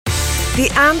The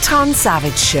Anton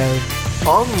Savage Show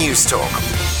on Newstalk.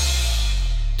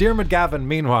 Diarmuid Gavin,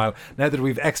 meanwhile, now that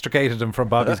we've extricated him from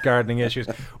Bobby's gardening issues,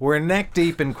 we're neck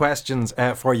deep in questions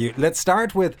for you. Let's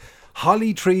start with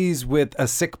holly trees with a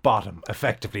sick bottom,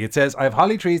 effectively. It says, I have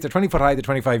holly trees, they're 20 foot high, they're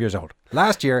 25 years old.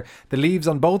 Last year, the leaves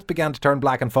on both began to turn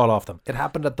black and fall off them. It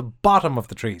happened at the bottom of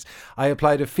the trees. I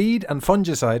applied a feed and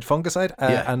fungicide,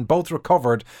 and both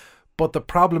recovered, but the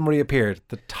problem reappeared.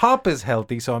 The top is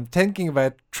healthy, so I'm thinking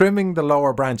about trimming the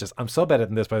lower branches. I'm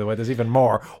sub-editing this, by the way, there's even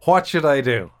more. What should I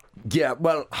do? Yeah,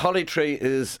 well, holly tree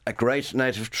is a great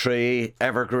native tree,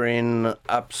 evergreen,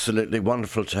 absolutely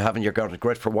wonderful to have in your garden,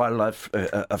 great for wildlife,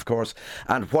 of course.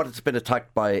 And what it's been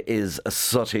attacked by is a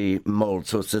sooty mould.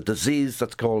 So it's a disease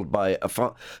that's caused by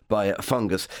a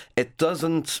fungus. It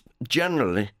doesn't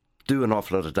generally do an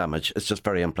awful lot of damage. It's just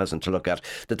very unpleasant to look at.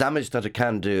 The damage that it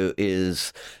can do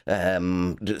is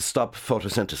stop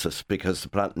photosynthesis because the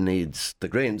plant needs the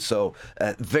green, so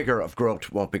vigour of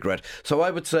growth won't be great. So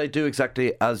I would say do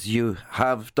exactly as you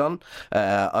have done.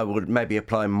 I would maybe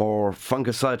apply more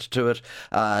fungicide to it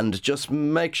and just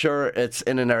make sure it's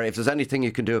in an area. If there's anything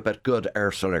you can do about good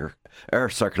air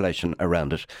circulation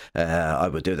around it, I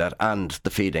would do that, and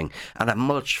the feeding. And a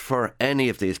mulch for any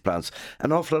of these plants.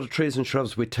 An awful lot of trees and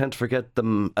shrubs, we tend to forget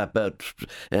them about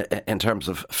in terms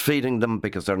of feeding them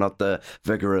because they're not the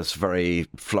vigorous, very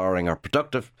flowering or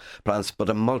productive plants, but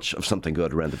a mulch of something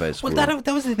good around the base. Well, that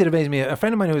was the thing that amazed me. A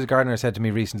friend of mine who was a gardener said to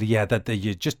me recently, that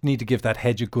you just need to give that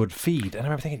hedge a good feed. And I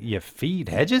remember thinking, you feed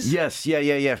hedges? Yes, yeah.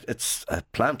 It's a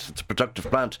plant, it's a productive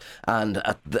plant, and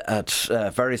at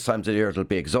various times of the year it'll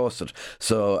be exhausted.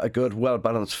 So a good,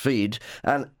 well-balanced feed,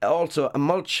 and also a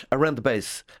mulch around the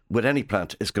base with any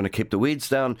plant is going to keep the weeds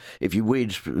down. If you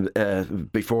weed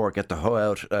before, get the hoe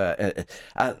out.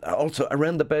 And also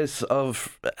around the base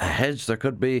of a hedge, there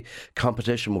could be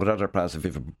competition with other plants if you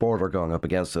have a border going up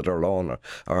against it, or lawn,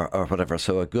 or whatever.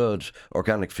 So a good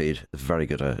organic feed is very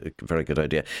good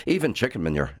idea. Even chicken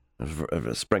manure,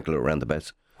 sprinkle it around the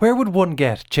base. Where would one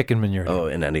get chicken manure? Oh,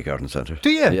 in any garden centre.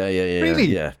 Do you? Yeah. Really?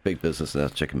 Yeah, big business now,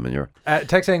 chicken manure.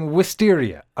 Text saying,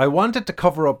 wisteria. I wanted to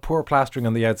cover up poor plastering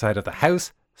on the outside of the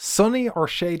house. Sunny or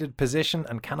shaded position,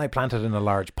 and can I plant it in a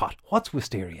large pot? What's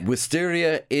wisteria?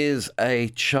 Wisteria is a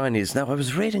Chinese. Now, I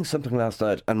was reading something last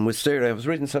night, and I was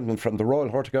reading something from the Royal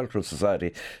Horticultural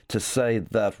Society to say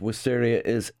that wisteria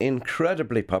is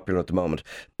incredibly popular at the moment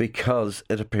because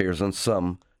it appears on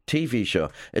some TV show.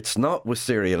 It's not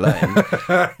Wisteria Lane,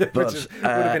 but would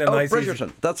have been a nice Bridgerton.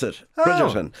 Easy. That's it,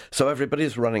 Bridgerton. So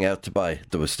everybody's running out to buy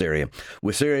the wisteria.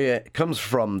 Wisteria comes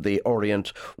from the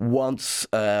Orient. Once,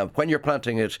 when you're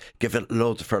planting it, give it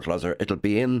loads of fertilizer. It'll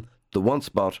be in the one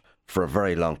spot for a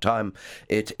very long time.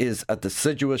 It is a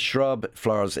deciduous shrub. It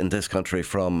flowers in this country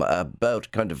from about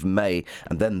kind of May,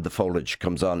 and then the foliage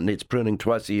comes on. It needs pruning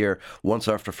twice a year, once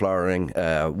after flowering,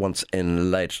 once in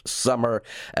late summer.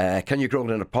 Can you grow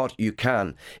it in a pot? You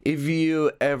can. If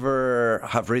you ever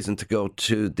have reason to go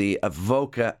to the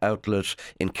Avoca outlet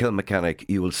in Kilmechanic,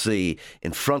 you will see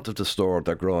in front of the store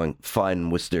they're growing fine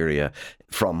wisteria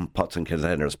from pots and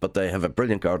containers, but they have a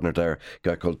brilliant gardener there, a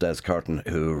guy called Des Carton,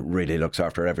 who really looks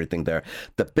after everything there.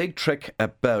 The big trick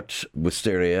about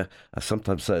wisteria, I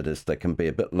sometimes say this, they can be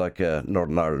a bit like a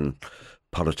Northern Ireland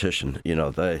politician. You know,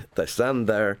 they stand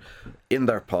there in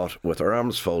their pot with their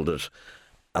arms folded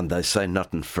and they say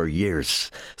nothing for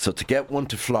years. So to get one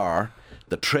to flower,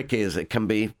 the trick is it can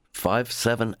be 5,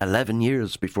 7, 11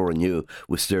 years before a new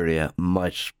wisteria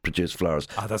might produce flowers.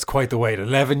 That's quite the wait,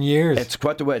 11 years. It's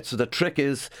quite the wait. So the trick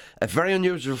is, very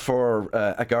unusual for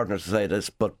a gardener to say this,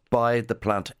 but buy the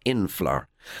plant in flower.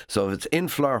 So if it's in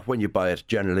flower when you buy it,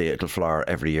 generally it'll flower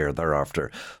every year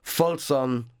thereafter. Full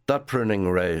sun, that pruning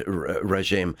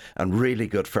regime, and really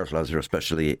good fertilizer,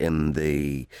 especially in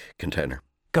the container.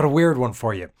 Got a weird one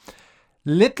for you.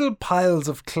 Little piles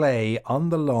of clay on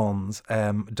the lawns,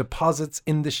 deposits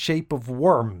in the shape of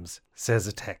worms, says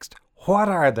a text. What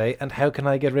are they and how can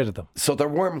I get rid of them? So they're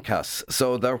worm casts.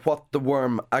 So they're what the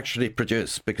worm actually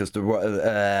produce because they're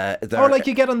like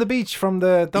you get on the beach from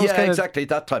those kind exactly,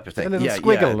 that type of thing. A little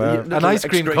squiggle, an ice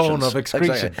cream cone of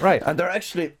excretion. Exactly. Right. And they're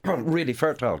actually really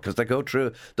fertile because they go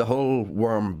through the whole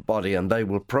worm body and they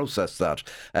will process that.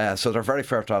 So they're very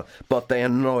fertile, but they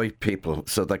annoy people.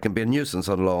 So they can be a nuisance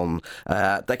on lawn.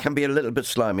 They can be a little bit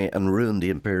slimy and ruin the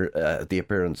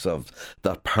appearance of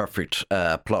that perfect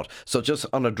plot. So just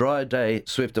on a dry day,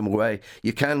 sweep them away.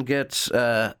 You can get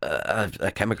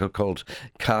a chemical called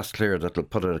Cast Clear that will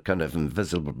put a kind of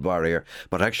invisible barrier,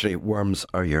 but actually worms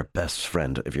are your best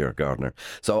friend if you're a gardener.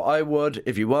 So I would,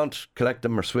 if you want, collect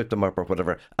them or sweep them up or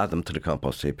whatever, add them to the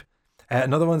compost heap.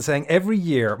 Another one saying, every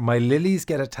year my lilies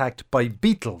get attacked by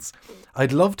beetles.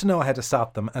 I'd love to know how to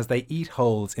stop them as they eat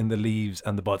holes in the leaves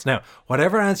and the buds. Now,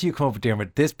 whatever answer you come up with,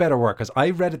 Diarmuid, this better work, because I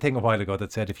read a thing a while ago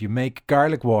that said if you make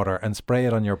garlic water and spray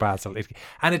it on your basil,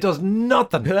 and it does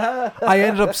nothing. I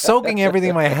ended up soaking everything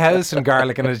in my house in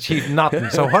garlic and it achieved nothing.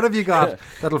 So what have you got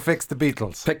that'll fix the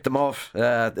beetles? Pick them off.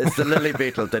 It's the lily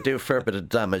beetle. They do a fair bit of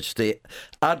damage. The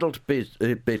adult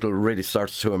beetle really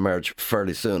starts to emerge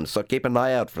fairly soon. So keep an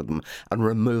eye out for them and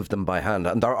remove them by hand.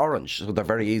 And they're orange, so they're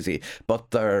very easy.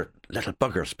 But they're little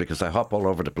buggers because they hop all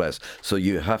over the place. So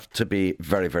you have to be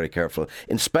very, very careful.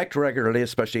 Inspect regularly,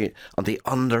 especially on the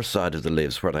underside of the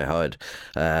leaves where they hide.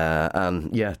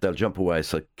 And yeah, they'll jump away.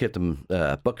 So keep them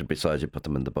bucket beside you, put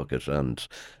them in the bucket and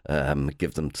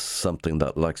give them something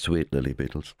that likes to eat lily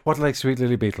beetles. What likes to eat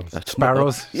lily beetles?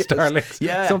 Sparrows? Yes. Starlings?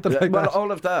 Yeah. Something like well, that?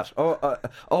 all of that.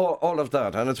 All of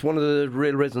that. And it's one of the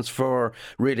real reasons for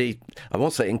really, I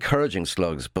won't say encouraging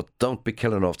slugs, but don't be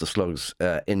killing off the slugs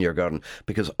in your garden,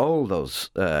 because all those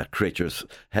creatures,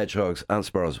 hedgehogs and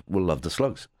sparrows, will love the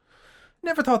slugs.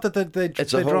 Never thought that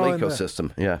It's a whole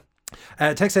ecosystem, yeah.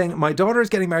 Text saying, my daughter is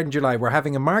getting married in July. We're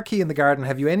having a marquee in the garden.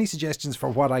 Have you any suggestions for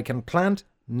what I can plant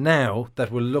now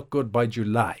that will look good by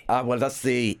July? Well, that's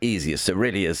the easiest. It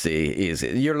really is the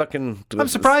easiest. You're looking... I'm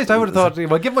surprised. I would have thought,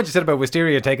 well, given what you said about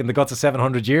wisteria taking the guts of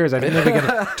 700 years, I think they'll be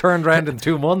getting turned around in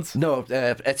 2 months. No,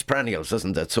 it's perennials,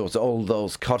 isn't it? So it's all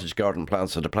those cottage garden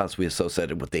plants are the plants we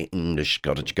associated with the English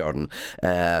cottage garden.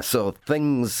 So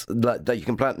things that you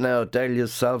can plant now,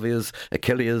 dahlias, salvias,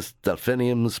 achilleas,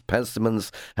 delphiniums,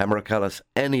 penstemons, hemerocallis,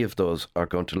 any of those are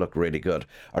going to look really good.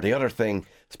 Or the other thing,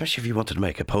 especially if you wanted to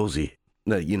make a posy,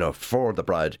 for the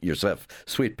bride yourself,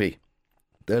 sweet pea.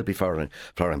 They'll be flowering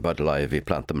by July if you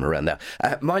plant them around now.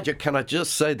 Mind you, can I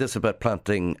just say this about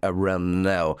planting around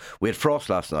now? We had frost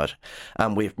last night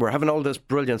and we're having all this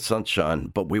brilliant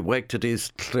sunshine, but we wake to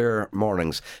these clear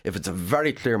mornings. If it's a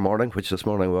very clear morning, which this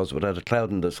morning was, without a cloud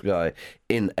in the sky,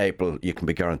 in April, you can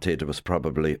be guaranteed there was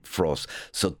probably frost.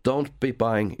 So don't be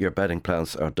buying your bedding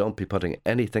plants or don't be putting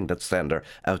anything that's tender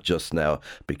out just now,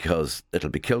 because it'll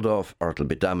be killed off or it'll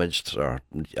be damaged or,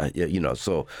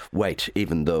 so wait,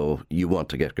 even though you want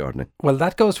to get gardening. Well,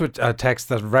 that goes with texts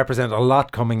that represent a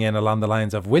lot coming in along the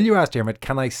lines of, will you ask Diarmuid,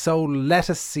 can I sow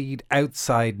lettuce seed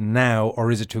outside now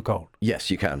or is it too cold? Yes,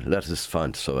 you can. Lettuce is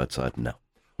fine to sow outside now.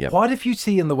 Yep. What if you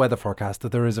see in the weather forecast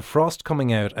that there is a frost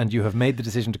coming out and you have made the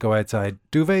decision to go outside?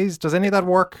 Duvets, does any of that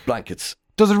work? Blankets.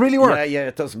 Does it really work? Yeah,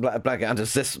 it does. Blanket. And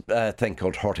there's this thing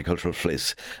called horticultural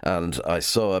fleece. And I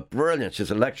saw a brilliant,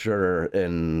 she's a lecturer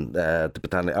in the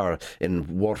Botanic, or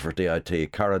in Waterford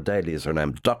DIT. Cara Daly is her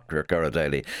name, Dr. Cara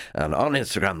Daly. And on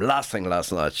Instagram, last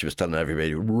night, she was telling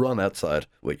everybody, run outside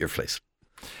with your fleece.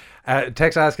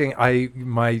 Text asking,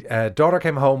 my daughter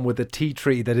came home with a tea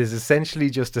tree that is essentially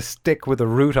just a stick with a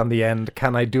root on the end.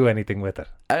 Can I do anything with it?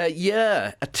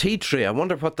 Yeah, a tea tree. I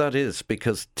wonder what that is,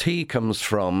 because tea comes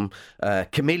from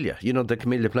camellia. You know, the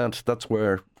camellia plant, that's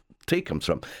where tea comes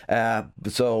from.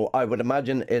 So I would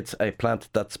imagine it's a plant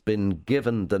that's been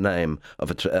given the name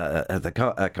of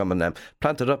a common name.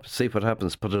 Plant it up, see what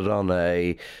happens. Put it on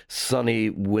a sunny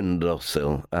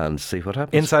windowsill and see what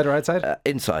happens. Inside or outside?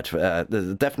 Inside.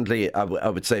 Definitely, I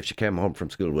would say if she came home from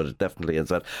school with it, definitely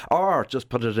inside. Or just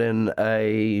put it in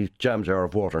a jam jar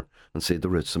of water and see the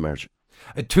roots emerge.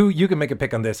 Two, you can make a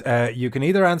pick on this. You can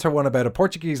either answer one about a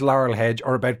Portuguese laurel hedge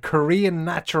or about Korean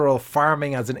natural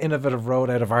farming as an innovative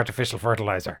road out of artificial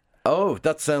fertiliser. Oh,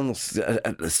 that sounds...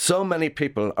 so many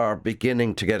people are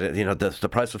beginning to get it. You know, the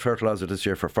price of fertiliser this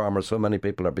year for farmers, so many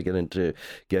people are beginning to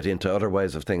get into other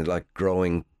ways of things like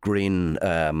growing green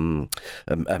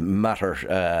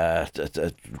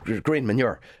green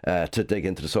manure to dig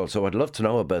into the soil. So I'd love to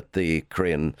know about the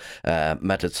Korean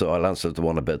method. So I'll answer the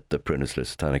one about the Prunus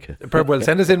lusitanica. Well,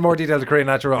 send us in more details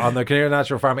on the Korean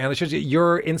natural farming. And I should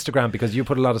your Instagram, because you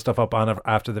put a lot of stuff up on it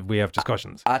after we have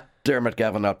discussions. At Diarmuid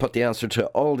Gavin. I'll put the answer to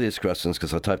all these questions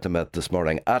because I typed them out this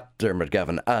morning at Diarmuid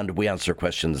Gavin, and we answer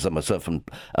questions. And myself and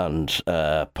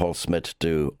Paul Smith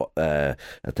do a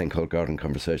thing called Garden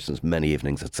Conversations many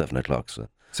evenings at 7 o'clock.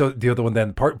 So the other one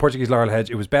then, Portuguese laurel hedge,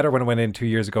 it was better when it went in 2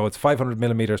 years ago. It's 500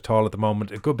 millimetres tall at the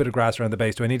moment, a good bit of grass around the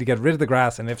base. Do I need to get rid of the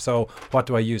grass? And if so, what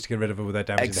do I use to get rid of it without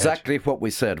damaging exactly the hedge? What we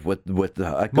said with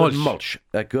a good mulch.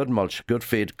 A good mulch, good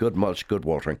feed, good mulch, good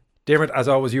watering. Diarmuid, as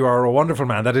always, you are a wonderful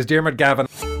man. That is Diarmuid Gavin.